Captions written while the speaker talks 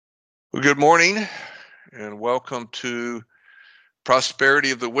Well, good morning and welcome to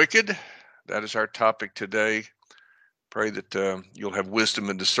Prosperity of the Wicked. That is our topic today. Pray that you'll have wisdom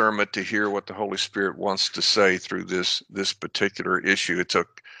and discernment to hear what the Holy Spirit wants to say through this particular issue. It's a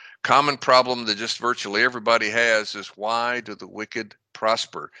common problem that just virtually everybody has is why do the wicked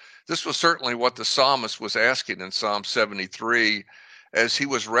prosper? This was certainly what the psalmist was asking in Psalm 73 as he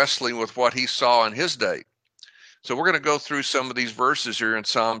was wrestling with what he saw in his day. So we're going to go through some of these verses here in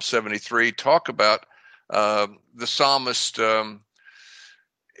Psalm 73, talk about the psalmist,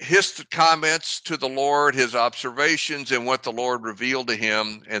 his comments to the Lord, his observations, and what the Lord revealed to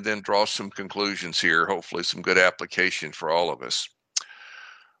him, and then draw some conclusions here, hopefully some good application for all of us.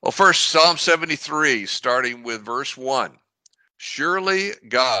 Well, first, Psalm 73, starting with verse 1. Surely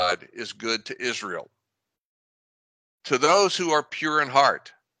God is good to Israel, to those who are pure in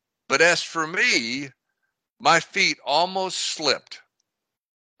heart. But as for me, my feet almost slipped.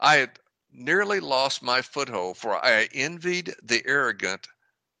 I had nearly lost my foothold, for I envied the arrogant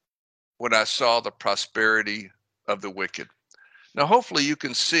when I saw the prosperity of the wicked. Now, hopefully, you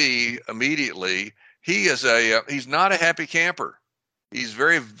can see immediately he's not a happy camper. He's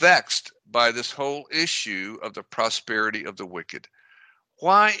very vexed by this whole issue of the prosperity of the wicked.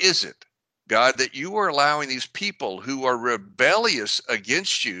 Why is it, God, that you are allowing these people who are rebellious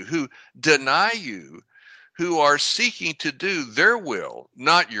against you, who deny you, who are seeking to do their will,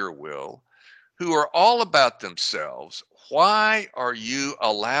 not your will, who are all about themselves, why are you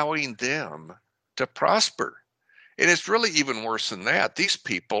allowing them to prosper? And it's really even worse than that. These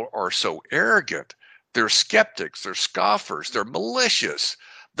people are so arrogant. They're skeptics, they're scoffers, they're malicious.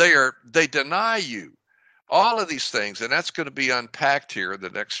 They deny you. All of these things, and that's going to be unpacked here in the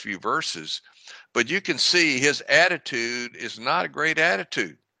next few verses. But you can see his attitude is not a great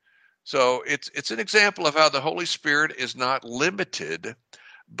attitude. So it's an example of how the Holy Spirit is not limited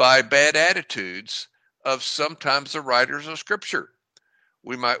by bad attitudes of sometimes the writers of Scripture.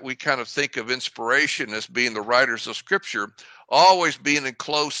 We kind of think of inspiration as being the writers of Scripture always being in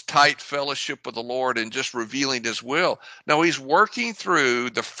close, tight fellowship with the Lord and just revealing His will. No, He's working through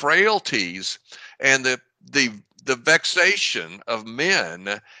the frailties and the vexation of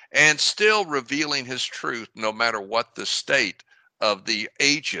men and still revealing His truth no matter what the state of the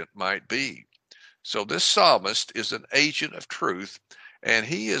agent might be. So this psalmist is an agent of truth, and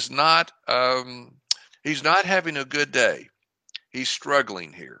he's not having a good day. He's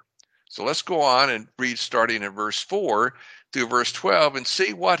struggling here. So let's go on and read starting in verse 4 through verse 12 and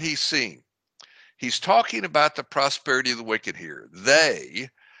see what he's seeing. He's talking about the prosperity of the wicked here.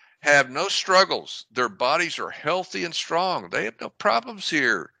 They have no struggles. Their bodies are healthy and strong. They have no problems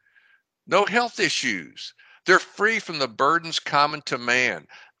here, no health issues. They're free from the burdens common to man.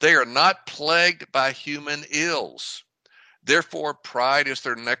 They are not plagued by human ills. Therefore, pride is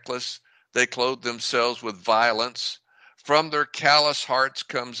their necklace. They clothe themselves with violence. From their callous hearts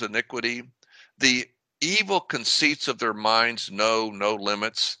comes iniquity. The evil conceits of their minds know no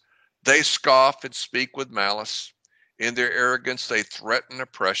limits. They scoff and speak with malice. In their arrogance, they threaten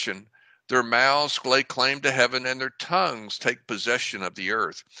oppression. Their mouths lay claim to heaven, and their tongues take possession of the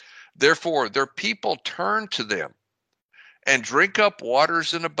earth. Therefore, their people turn to them and drink up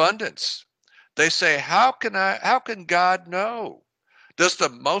waters in abundance. They say, how can God know? Does the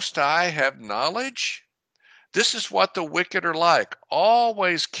Most High have knowledge? This is what the wicked are like,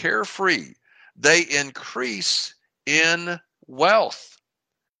 always carefree. They increase in wealth.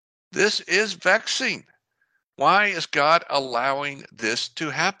 This is vexing. Why is God allowing this to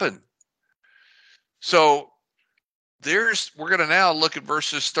happen? So we're going to now look at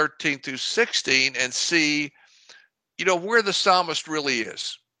verses 13 through 16 and see, where the psalmist really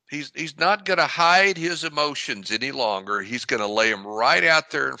is. He's not going to hide his emotions any longer. He's going to lay them right out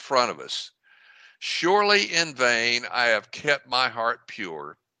there in front of us. Surely in vain I have kept my heart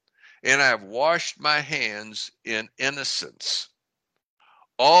pure, and I have washed my hands in innocence.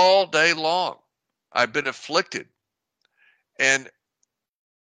 All day long I've been afflicted, and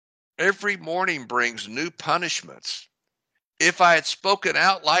every morning brings new punishments. If I had spoken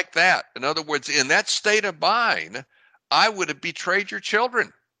out like that, in other words, in that state of mind, I would have betrayed your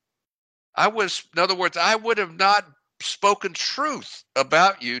children. I would have not spoken truth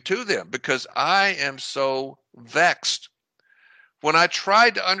about you to them because I am so vexed. When I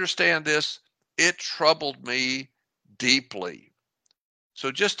tried to understand this, it troubled me deeply.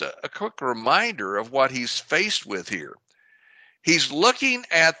 So just a quick reminder of what he's faced with here. He's looking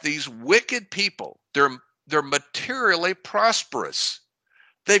at these wicked people. They're materially prosperous.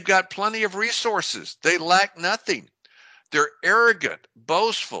 They've got plenty of resources. They lack nothing. They're arrogant,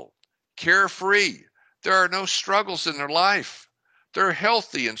 boastful, carefree. There are no struggles in their life. They're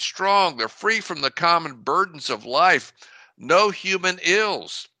healthy and strong. They're free from the common burdens of life. No human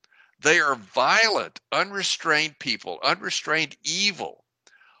ills. They are violent, unrestrained people, unrestrained evil,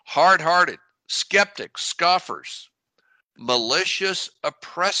 hard-hearted, skeptics, scoffers, malicious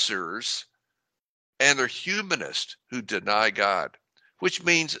oppressors, and they're humanists who deny God, which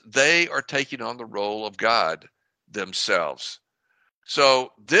means they are taking on the role of God themselves.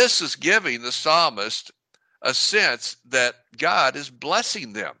 So this is giving the psalmist a sense that God is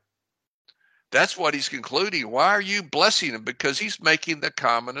blessing them. That's what he's concluding. Why are you blessing them? Because he's making the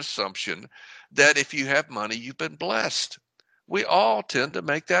common assumption that if you have money, you've been blessed. We all tend to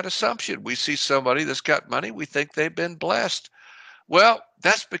make that assumption. We see somebody that's got money, we think they've been blessed. Well,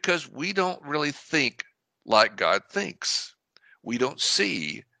 that's because we don't really think like God thinks. We don't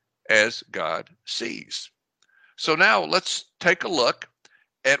see as God sees. So now let's take a look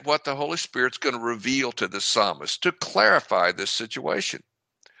at what the Holy Spirit's going to reveal to the psalmist to clarify this situation.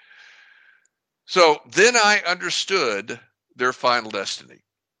 So then I understood their final destiny.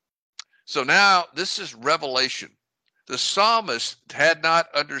 So now this is revelation. The psalmist had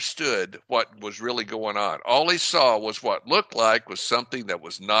not understood what was really going on. All he saw was what looked like was something that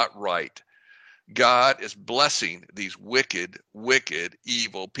was not right. God is blessing these wicked,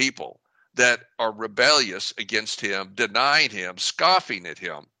 evil people that are rebellious against him, denying him, scoffing at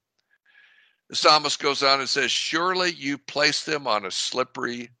him. The psalmist goes on and says, surely you place them on a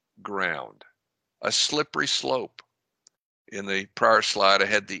slippery ground, a slippery slope. In the prior slide, I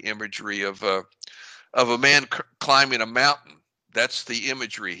had the imagery of a man climbing a mountain. That's the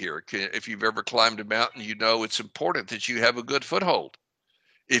imagery here. If you've ever climbed a mountain, you know it's important that you have a good foothold.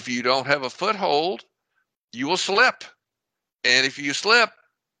 If you don't have a foothold, you will slip. And if you slip,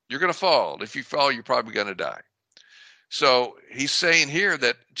 you're going to fall. If you fall, you're probably going to die. So he's saying here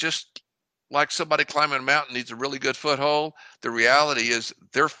that just like somebody climbing a mountain needs a really good foothold, the reality is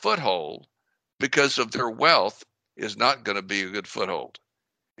their foothold, because of their wealth, is not going to be a good foothold.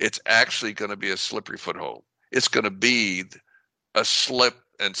 It's actually going to be a slippery foothold. It's going to be a slip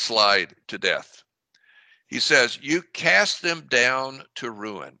and slide to death. He says, you cast them down to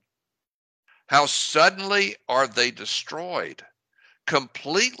ruin. How suddenly are they destroyed,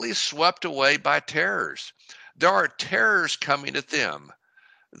 completely swept away by terrors. There are terrors coming at them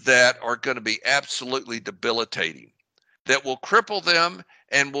that are going to be absolutely debilitating, that will cripple them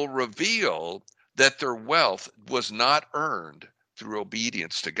and will reveal that their wealth was not earned through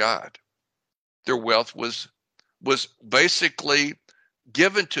obedience to God. Their wealth was basically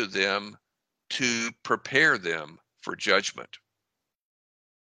given to them to prepare them for judgment.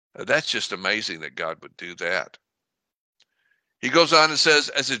 That's just amazing that God would do that. He goes on and says,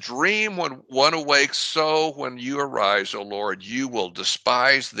 as a dream when one awakes, so when you arise, O Lord, you will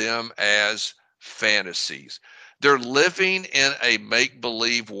despise them as fantasies. They're living in a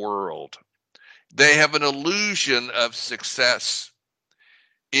make-believe world. They have an illusion of success.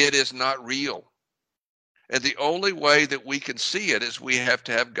 It is not real. And the only way that we can see it is we have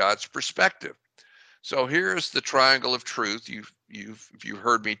to have God's perspective. So here's the triangle of truth. You've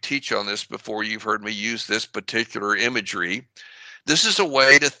heard me teach on this before. You've heard me use this particular imagery. This is a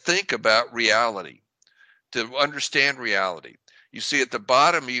way to think about reality, to understand reality. You see at the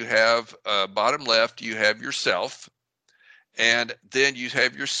bottom, you have, bottom left, you have yourself. And then you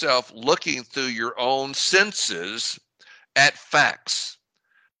have yourself looking through your own senses at facts,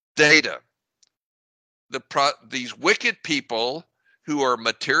 data. These wicked people who are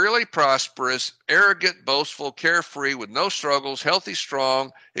materially prosperous, arrogant, boastful, carefree, with no struggles, healthy,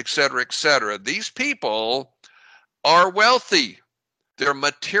 strong, etc., etc. These people are wealthy. They're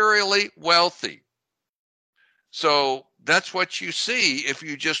materially wealthy. So that's what you see if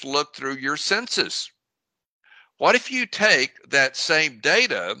you just look through your senses. What if you take that same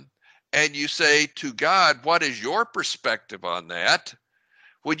data and you say to God, what is your perspective on that?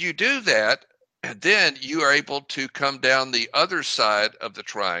 When you do that, then you are able to come down the other side of the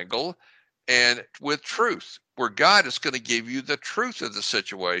triangle and with truth, where God is going to give you the truth of the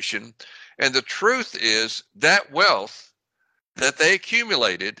situation. And the truth is that wealth that they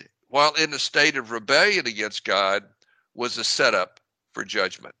accumulated while in a state of rebellion against God was a setup for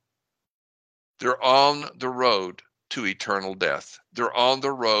judgment. They're on the road to eternal death. They're on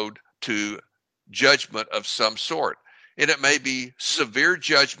the road to judgment of some sort. And it may be severe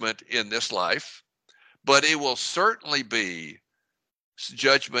judgment in this life, but it will certainly be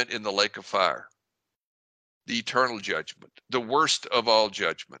judgment in the lake of fire, the eternal judgment, the worst of all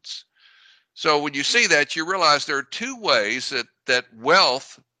judgments. So when you see that, you realize there are two ways that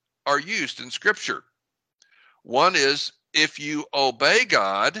wealth are used in Scripture. One is if you obey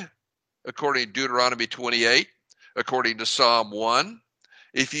God, according to Deuteronomy 28, According to Psalm 1,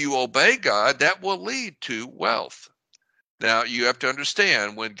 if you obey God, that will lead to wealth. Now, you have to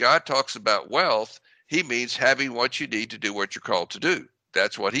understand, when God talks about wealth, he means having what you need to do what you're called to do.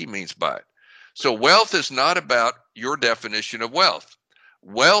 That's what he means by it. So wealth is not about your definition of wealth.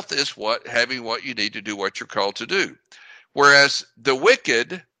 Wealth is having what you need to do what you're called to do. Whereas the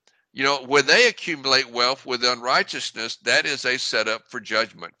wicked, when they accumulate wealth with unrighteousness, that is a setup for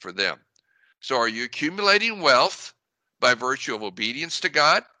judgment for them. So are you accumulating wealth by virtue of obedience to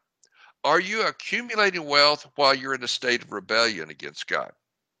God? Are you accumulating wealth while you're in a state of rebellion against God?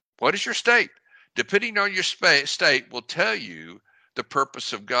 What is your state? Depending on your state will tell you the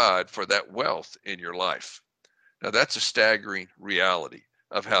purpose of God for that wealth in your life. Now, that's a staggering reality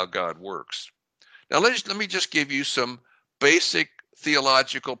of how God works. Now, let me just give you some basic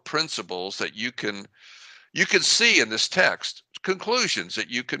theological principles that you can see in this text, conclusions that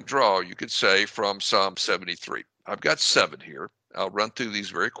you can draw, you could say, from Psalm 73. I've got 7 here. I'll run through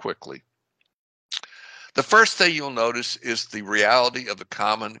these very quickly. The first thing you'll notice is the reality of the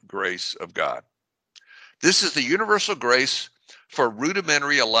common grace of God. This is the universal grace for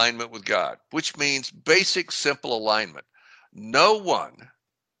rudimentary alignment with God, which means basic, simple alignment. No one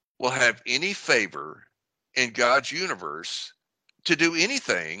will have any favor in God's universe to do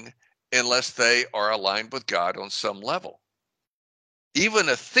anything unless they are aligned with God on some level. Even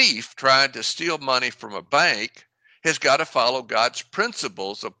a thief trying to steal money from a bank has got to follow God's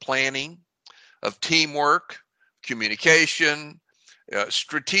principles of planning, of teamwork, communication,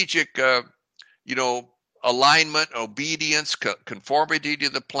 strategic, alignment, obedience, conformity to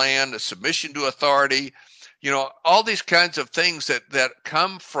the plan, the submission to authority, all these kinds of things that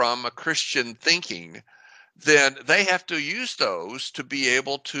come from a Christian thinking. Then they have to use those to be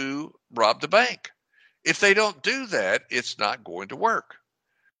able to rob the bank. If they don't do that, it's not going to work.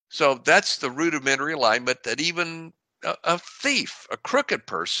 So that's the rudimentary alignment that even a thief, a crooked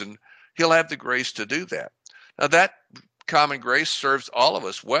person, he'll have the grace to do that. Now, that common grace serves all of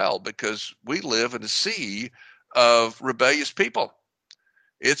us well because we live in a sea of rebellious people.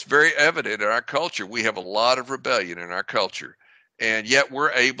 It's very evident in our culture. We have a lot of rebellion in our culture, and yet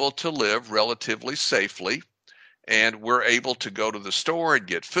we're able to live relatively safely, and we're able to go to the store and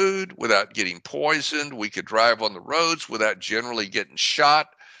get food without getting poisoned. We could drive on the roads without generally getting shot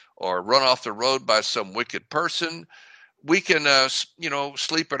or run off the road by some wicked person. We can,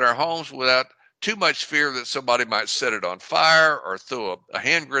 sleep in our homes without too much fear that somebody might set it on fire or throw a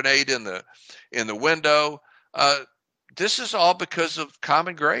hand grenade in the window. This is all because of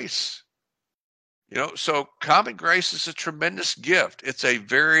common grace. So common grace is a tremendous gift. It's a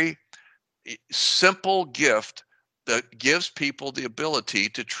very simple gift that gives people the ability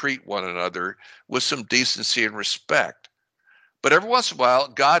to treat one another with some decency and respect. But every once in a while,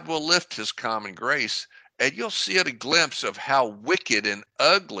 God will lift his common grace, and you'll see a glimpse of how wicked and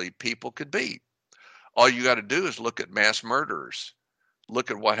ugly people could be. All you got to do is look at mass murderers. Look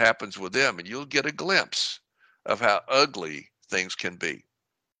at what happens with them, and you'll get a glimpse of how ugly things can be.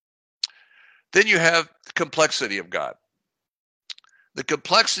 Then you have the complexity of God. The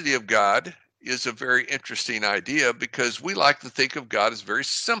complexity of God is a very interesting idea because we like to think of God as very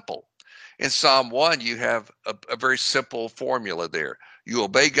simple. In Psalm 1, you have a very simple formula there. You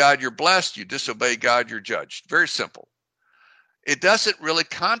obey God, you're blessed. You disobey God, you're judged. Very simple. It doesn't really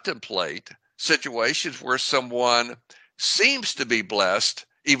contemplate situations where someone seems to be blessed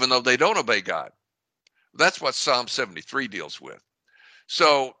even though they don't obey God. That's what Psalm 73 deals with.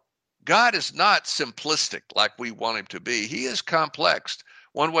 So God is not simplistic like we want him to be. He is complex.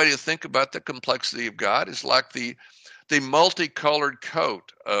 One way to think about the complexity of God is like the multicolored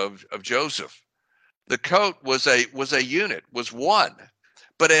coat of Joseph. The coat was a unit, was one,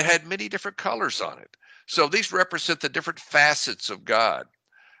 but it had many different colors on it. So these represent the different facets of God.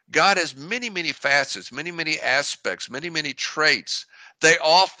 God has many, many facets, many, many aspects, many, many traits. They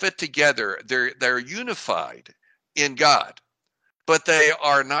all fit together. They're unified in God, but they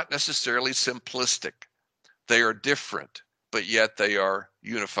are not necessarily simplistic. They are different, but yet they are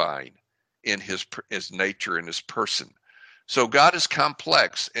unifying in his nature and his person. So God is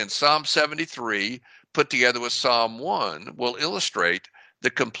complex, and Psalm 73 put together with Psalm 1 will illustrate the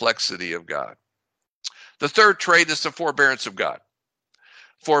complexity of God. The third trait is the forbearance of God.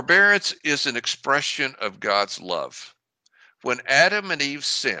 Forbearance is an expression of God's love. When Adam and Eve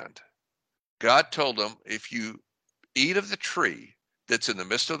sinned, God told them, if you eat of the tree that's in the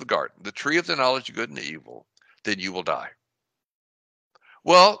midst of the garden, the tree of the knowledge of good and evil, then you will die.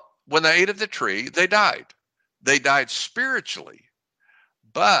 Well, when they ate of the tree, they died. They died spiritually,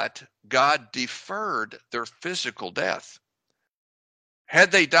 but God deferred their physical death.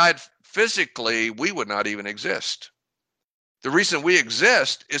 Had they died physically, we would not even exist. The reason we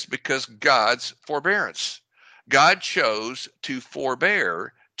exist is because God's forbearance. God chose to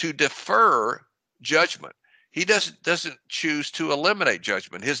forbear, to defer judgment. He doesn't choose to eliminate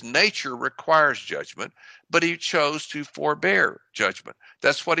judgment. His nature requires judgment, but he chose to forbear judgment.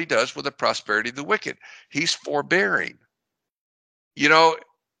 That's what he does with the prosperity of the wicked. He's forbearing. You know,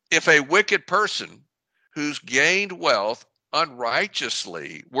 if a wicked person who's gained wealth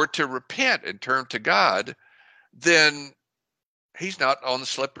unrighteously were to repent and turn to God, then he's not on the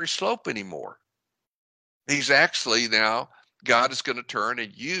slippery slope anymore. He's actually now, God is going to turn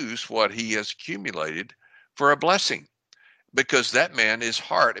and use what he has accumulated for a blessing, because that man, his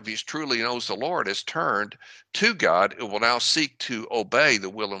heart, if he's truly knows the Lord, has turned to God and will now seek to obey the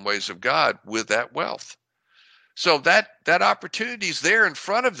will and ways of God with that wealth. So that opportunity is there in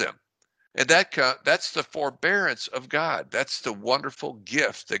front of them. And that's the forbearance of God. That's the wonderful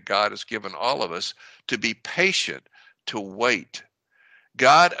gift that God has given all of us, to be patient, to wait.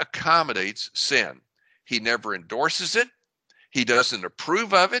 God accommodates sin. He never endorses it. He doesn't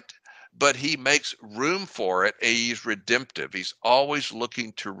approve of it, but he makes room for it. And he's redemptive. He's always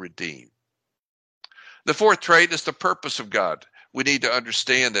looking to redeem. The fourth trait is the purpose of God. We need to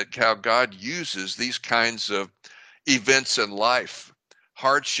understand that how God uses these kinds of events in life,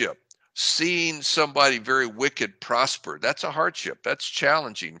 hardship, seeing somebody very wicked prosper. That's a hardship. That's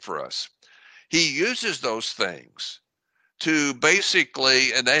challenging for us. He uses those things to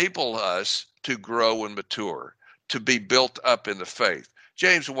basically enable us to grow and mature, to be built up in the faith.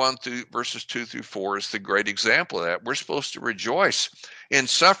 James 1 through verses 2 through 4 is the great example of that. We're supposed to rejoice in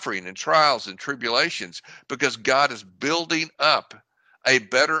suffering and trials and tribulations, because God is building up a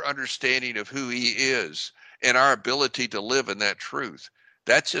better understanding of who he is and our ability to live in that truth.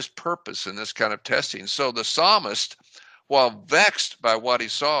 That's his purpose in this kind of testing. So the psalmist, while vexed by what he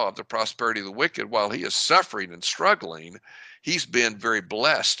saw of the prosperity of the wicked, while he is suffering and struggling, he's been very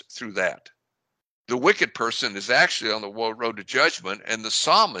blessed through that. The wicked person is actually on the road to judgment, and the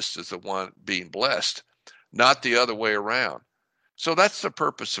psalmist is the one being blessed, not the other way around. So that's the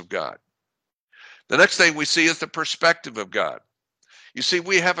purpose of God. The next thing we see is the perspective of God. You see,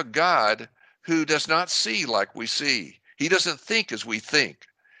 we have a God who does not see like we see. He doesn't think as we think.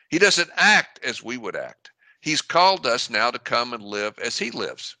 He doesn't act as we would act. He's called us now to come and live as he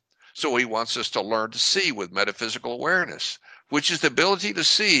lives. So he wants us to learn to see with metaphysical awareness, which is the ability to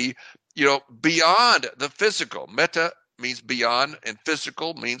see, beyond the physical. Meta means beyond, and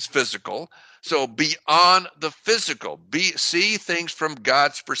physical means physical. So beyond the physical, see things from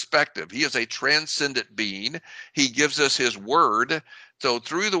God's perspective. He is a transcendent being. He gives us his word. So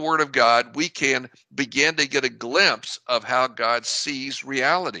through the word of God, we can begin to get a glimpse of how God sees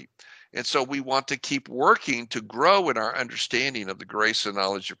reality. And so we want to keep working to grow in our understanding of the grace and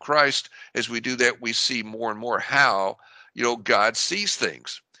knowledge of Christ. As we do that, we see more and more how, God sees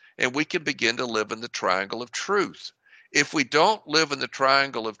things. And we can begin to live in the triangle of truth. If we don't live in the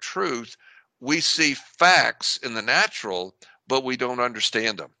triangle of truth, we see facts in the natural, but we don't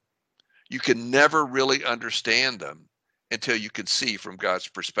understand them. You can never really understand them until you can see from God's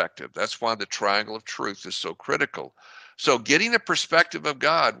perspective. That's why the triangle of truth is so critical. So getting the perspective of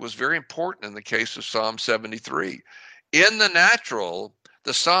God was very important in the case of Psalm 73. In the natural,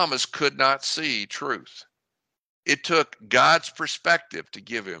 the psalmist could not see truth. It took God's perspective to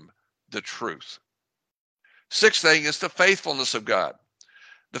give him the truth. Sixth thing is the faithfulness of God.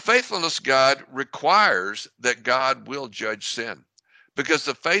 The faithfulness of God requires that God will judge sin, because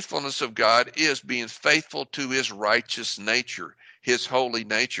the faithfulness of God is being faithful to his righteous nature, his holy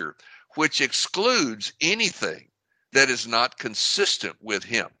nature, which excludes anything that is not consistent with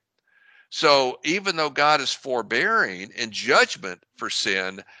him. So even though God is forbearing in judgment for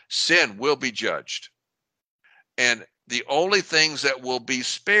sin, sin will be judged. And the only things that will be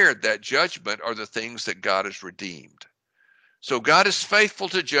spared that judgment are the things that God has redeemed. So God is faithful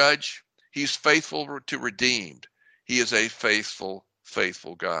to judge. He's faithful to redeem. He is a faithful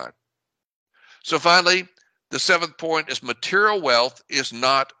God. So finally, the seventh point is material wealth is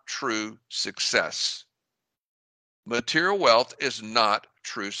not true success. Material wealth is not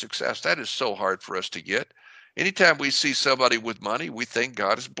true success. That is so hard for us to get. Anytime we see somebody with money, we think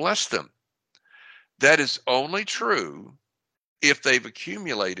God has blessed them. That is only true if they've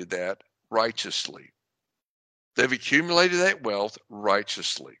accumulated that righteously. They've accumulated that wealth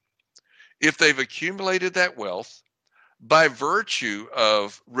righteously. If they've accumulated that wealth by virtue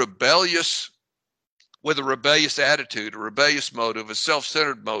of with a rebellious attitude, a rebellious motive, a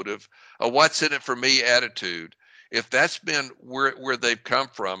self-centered motive, a what's in it for me attitude, if that's been where they've come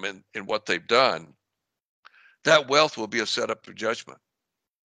from and what they've done, that wealth will be a setup for judgment.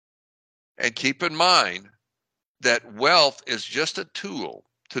 And keep in mind that wealth is just a tool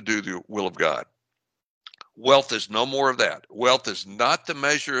to do the will of God. Wealth is no more of that. Wealth is not the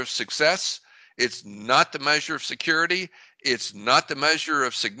measure of success. It's not the measure of security. It's not the measure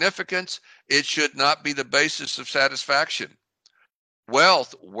of significance. It should not be the basis of satisfaction.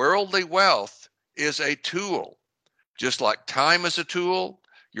 Wealth, worldly wealth, is a tool. Just like time is a tool,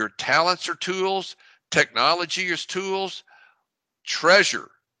 your talents are tools, technology is tools,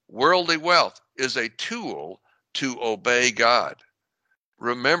 treasure, worldly wealth, is a tool to obey God.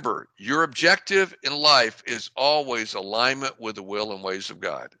 Remember, your objective in life is always alignment with the will and ways of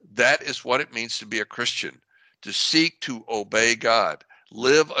God. That is what it means to be a Christian, to seek to obey God,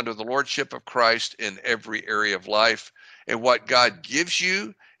 live under the lordship of Christ in every area of life. And what God gives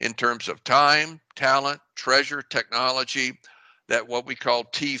you in terms of time, talent, treasure, technology, that what we call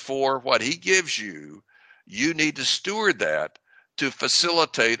T4, what he gives you, you need to steward that to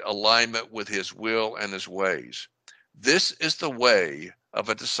facilitate alignment with his will and his ways. This is the way of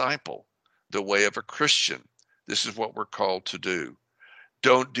a disciple, the way of a Christian. This is what we're called to do.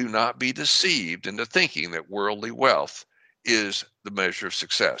 Do not be deceived into thinking that worldly wealth is the measure of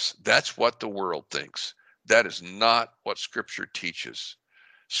success. That's what the world thinks. That is not what Scripture teaches.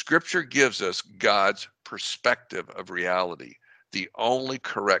 Scripture gives us God's perspective of reality, the only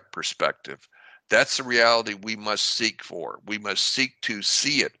correct perspective. That's the reality we must seek for. We must seek to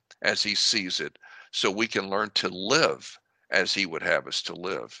see it as he sees it, so we can learn to live as he would have us to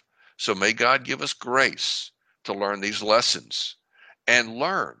live. So may God give us grace to learn these lessons and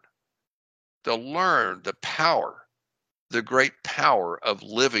learn the power, the great power of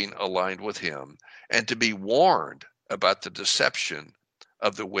living aligned with him, and to be warned about the deception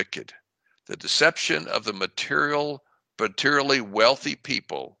of the wicked. The deception of the materially wealthy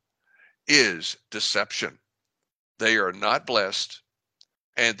people is deception. They are not blessed,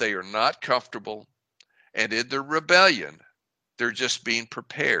 and they are not comfortable, and in their rebellion, they're just being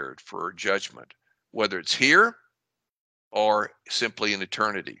prepared for judgment, whether it's here or simply in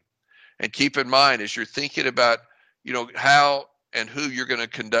eternity. And keep in mind, as you're thinking about, how and who you're going to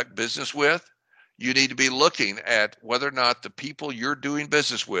conduct business with, you need to be looking at whether or not the people you're doing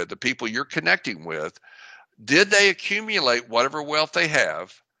business with, the people you're connecting with, did they accumulate whatever wealth they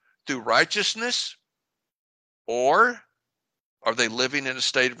have through righteousness, or are they living in a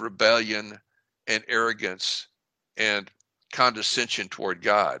state of rebellion and arrogance and condescension toward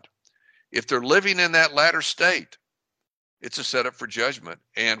God? If they're living in that latter state, it's a setup for judgment.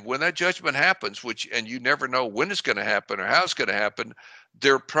 And when that judgment happens, and you never know when it's going to happen or how it's going to happen,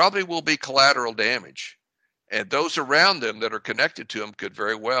 there probably will be collateral damage. And those around them that are connected to them could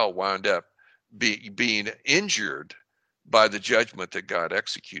very well wind up being injured by the judgment that God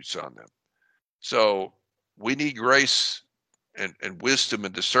executes on them. So we need grace and wisdom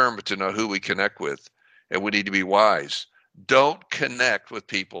and discernment to know who we connect with, and we need to be wise. Don't connect with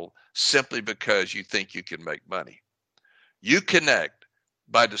people simply because you think you can make money. You connect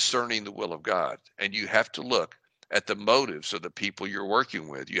by discerning the will of God, and you have to look at the motives of the people you're working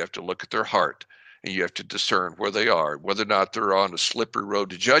with. You have to look at their heart, and you have to discern where they are, whether or not they're on a slippery road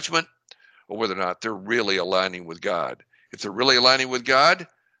to judgment, or whether or not they're really aligning with God. If they're really aligning with God,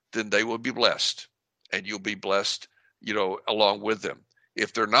 then they will be blessed, and you'll be blessed, along with them.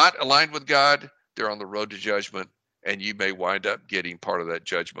 If they're not aligned with God, they're on the road to judgment, and you may wind up getting part of that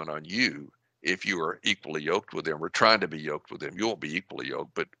judgment on you if you are equally yoked with them or trying to be yoked with them. You won't be equally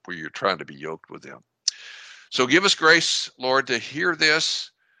yoked, but where you're trying to be yoked with them. So give us grace, Lord, to hear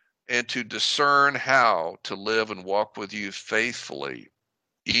this and to discern how to live and walk with you faithfully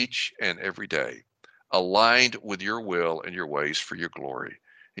each and every day, aligned with your will and your ways for your glory.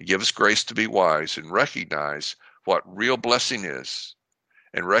 And give us grace to be wise and recognize what real blessing is,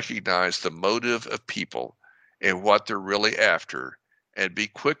 and recognize the motive of people and what they're really after, and be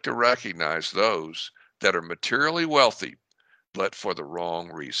quick to recognize those that are materially wealthy, but for the wrong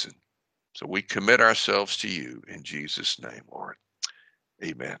reason. So we commit ourselves to you in Jesus' name, Lord.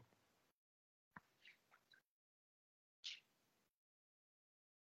 Amen.